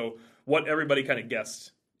 But so what everybody kind of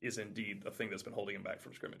guessed is indeed a thing that's been holding him back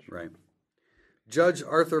from scrimmage. Right. Judge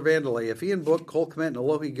Arthur Vandelay, if Ian Book, Cole Kmet, and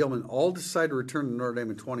Alohi Gilman all decide to return to Notre Dame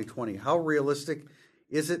in 2020, how realistic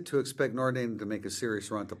is it to expect Notre Dame to make a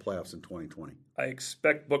serious run to playoffs in 2020? I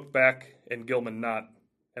expect Book back and Gilman not.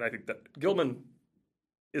 And I think that Gilman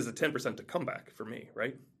is a 10% to comeback for me,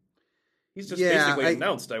 right? He's just basically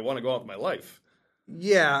announced, I want to go on with my life.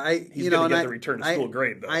 Yeah, He's going to get the return to school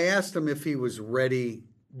grade, though. I asked him if he was ready.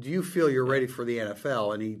 Do you feel you're ready for the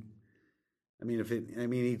NFL? And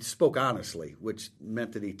he spoke honestly, which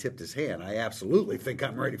meant that he tipped his hand. I absolutely think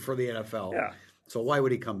I'm ready for the NFL. Yeah. So why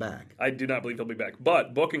would he come back? I do not believe he'll be back.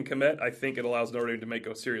 But Book and Kmet, I think it allows Notre Dame to make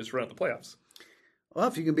a serious run at the playoffs. Well,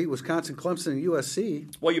 if you can beat Wisconsin, Clemson, and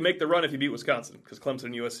USC. Well, you make the run if you beat Wisconsin, because Clemson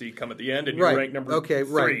and USC come at the end, and you're ranked number 3.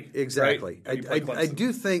 Right, exactly. Right? I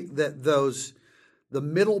do think that the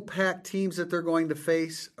middle pack teams that they're going to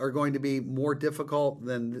face are going to be more difficult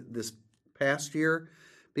than this past year,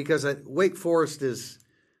 because Wake Forest is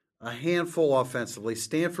a handful offensively.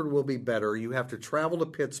 Stanford will be better. You have to travel to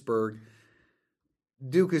Pittsburgh.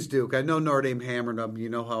 Duke is Duke. I know Notre Dame hammered them. You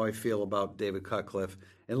know how I feel about David Cutcliffe.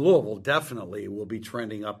 And Louisville definitely will be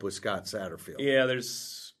trending up with Scott Satterfield. Yeah,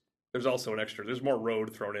 there's also an extra. There's more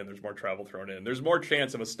road thrown in. There's more travel thrown in. There's more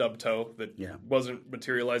chance of a stub toe that wasn't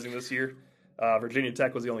materializing this year. Virginia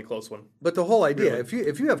Tech was the only close one. But the whole idea, if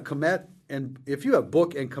you have Kmet and if you have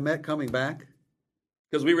Book and Kmet coming back,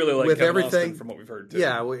 because we really like with Kevin everything Austin from what we've heard too.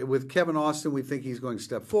 Yeah, with Kevin Austin, we think he's going to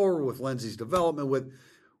step forward with Lindsey's development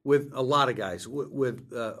with a lot of guys,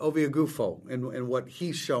 with Ovie Oghoufo and what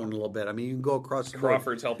he's shown a little bit. I mean, you can go across the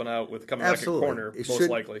Crawford's helping out with coming Absolutely. back at corner, most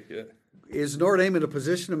likely. Yeah. Is Notre Dame in a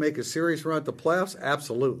position to make a serious run at the playoffs?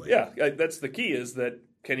 Absolutely. Yeah, that's the key. Is that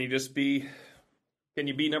can you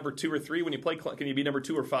be number 2 or 3 when you play? Can you be number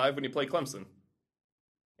 2 or 5 when you play Clemson?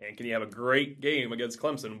 And can you have a great game against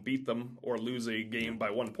Clemson, beat them, or lose a game by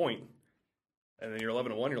 1 point, and then you're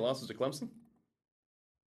 11-1, your loss is to Clemson?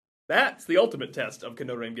 That's the ultimate test of can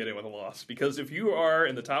Notre Dame get in with a loss. Because if you are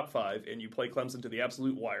in the top 5 and you play Clemson to the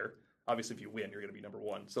absolute wire, obviously if you win, you're going to be number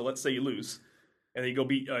 1. So let's say you lose, and then you go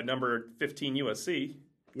beat number 15 USC.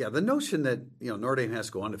 Yeah, the notion that Notre Dame has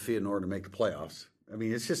to go undefeated in order to make the playoffs. I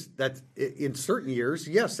mean, it's just that in certain years,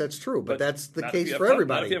 yes, that's true, but that's the case for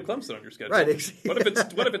everybody. Not if you have Clemson on your schedule, right? What if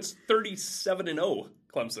it's 37-0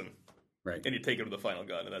 Clemson, right? And you take it to the final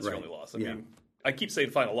gun, and that's your only loss. I Yeah. mean, I keep saying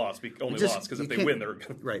final loss, loss because if they win, they're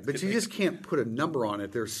right. But you just can't put a number on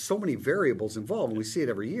it. There's so many variables involved, and we see it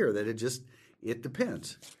every year that it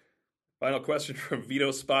depends. Final question from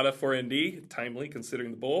Vito Spada for ND, timely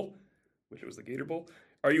considering the bowl, which was the Gator Bowl.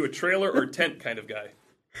 Are you a trailer or tent kind of guy?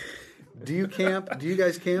 Do you camp? Do you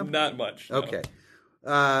guys camp? Not much. No. Okay.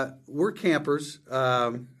 We're campers,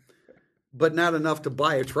 but not enough to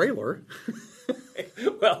buy a trailer.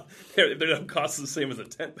 Well, they don't cost the same as a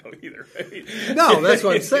tent, though, either. Right? No, that's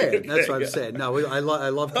what I'm saying. That's what I'm saying. No, I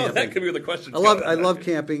love camping. Oh, that could be the question. I love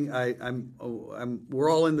camping.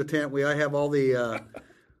 We're all in the tent. I have all the.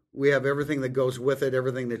 We have everything that goes with it,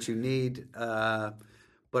 everything that you need.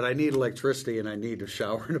 But I need electricity and I need a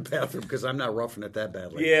shower and a bathroom because I'm not roughing it that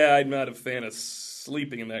badly. Yeah, I'm not a fan of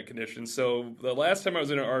sleeping in that condition. So the last time I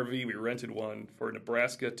was in an RV, we rented one for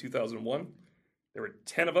Nebraska 2001. There were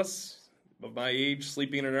 10 of us of my age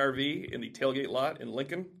sleeping in an RV in the tailgate lot in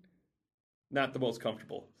Lincoln. Not the most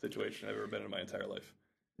comfortable situation I've ever been in my entire life.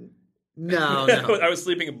 No. I was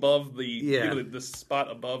sleeping above the spot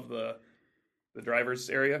above the the driver's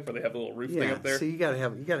area where they have the little roof thing up there. So you gotta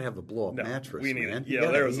have the blow up mattress. We need man. it.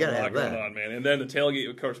 Yeah, there was a lot going on, man. And then the tailgate.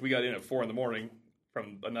 Of course, we got in at 4 a.m.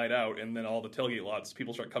 from a night out, and then all the tailgate lots,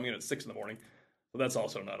 people start coming in at 6 a.m. So that's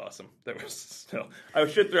also not awesome. I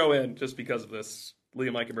should throw in, just because of this,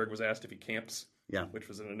 Liam Eichenberg was asked if he camps. Yeah. Which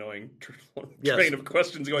was an annoying train of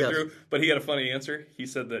questions going through, but he had a funny answer. He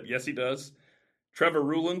said that yes, he does. Trevor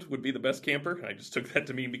Ruland would be the best camper, and I just took that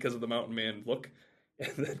to mean because of the mountain man look.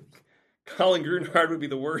 And then Colin Grunhard would be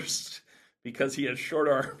the worst because he has short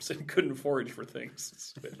arms and couldn't forage for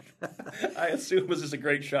things. I assume was just a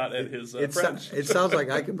great shot at his French. It sounds like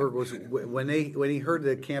Eichenberg was when he heard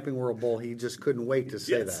the Camping World Bowl, he just couldn't wait to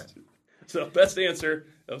say that. So best answer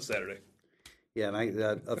of Saturday. Yeah, and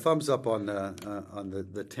a thumbs up on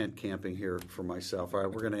the tent camping here for myself. All right,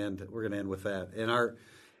 we're gonna end with that. And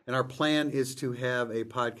our plan is to have a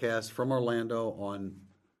podcast from Orlando on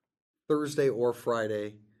Thursday or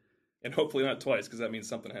Friday. And hopefully not twice, because that means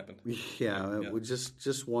something happened. Yeah. We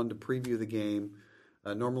just wanted to preview the game.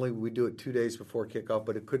 Normally we do it 2 days before kickoff,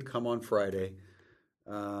 but it could come on Friday.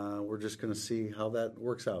 We're just going to see how that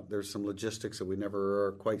works out. There's some logistics that we never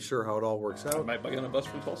are quite sure how it all works out. I might be on a bus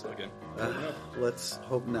from Tulsa again. Let's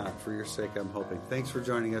hope not. For your sake, I'm hoping. Thanks for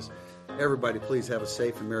joining us. Everybody, please have a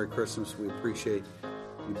safe and Merry Christmas. We appreciate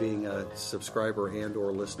you being a subscriber and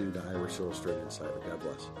or listening to Irish Illustrated Insider. God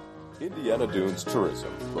bless. Indiana Dunes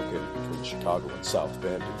Tourism, located between Chicago and South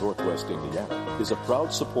Bend in northwest Indiana, is a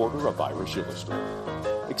proud supporter of Irish Illustrated.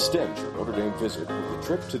 Extend your Notre Dame visit with a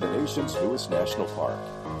trip to the nation's newest national park.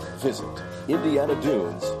 Visit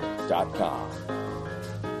IndianaDunes.com.